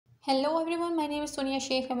Hello everyone, my name is Sonia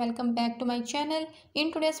Shaikh and welcome back to my channel.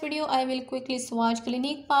 In today's video, I will quickly swatch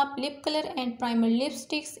Clinique Pop lip color and primer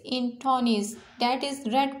lipsticks in Tawnies, that is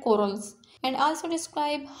red corals, and also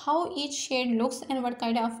describe how each shade looks and what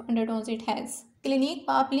kind of undertones it has. Clinique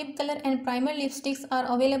Pop lip color and primer lipsticks are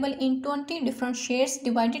available in 20 different shades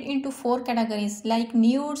divided into 4 categories like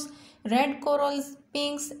nudes, red corals,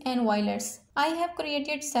 pinks and violets. I have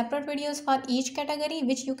created separate videos for each category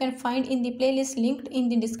which you can find in the playlist linked in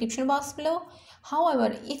the description box below.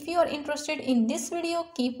 However, if you are interested in this video,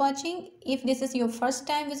 keep watching. If this is your first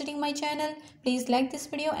time visiting my channel, please like this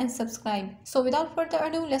video and subscribe. So without further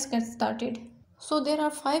ado, let's get started. So there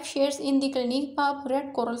are 5 shades in the Clinique Pop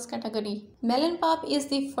Red Corals category. Melon Pop is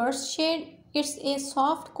the first shade. It's a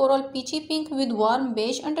soft coral peachy pink with warm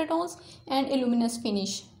beige undertones and a luminous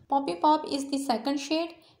finish. Papaya Pop is the second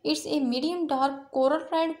shade. It's a medium dark coral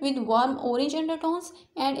red with warm orange undertones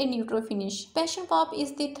and a neutral finish. Passion Pop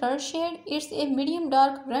is the third shade. It's a medium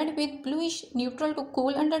dark red with bluish neutral to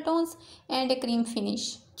cool undertones and a cream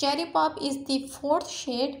finish. Cherry Pop is the fourth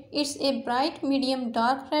shade. It's a bright medium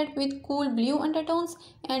dark red with cool blue undertones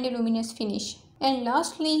and a luminous finish. And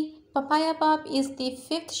lastly, Papaya Pop is the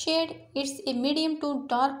fifth shade. It's a medium to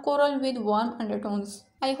dark coral with warm undertones.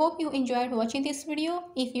 I hope you enjoyed watching this video.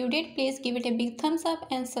 If you did, please give it a big thumbs up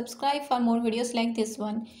and subscribe for more videos like this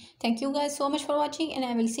one. Thank you guys so much for watching and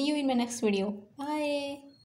I will see you in my next video. Bye.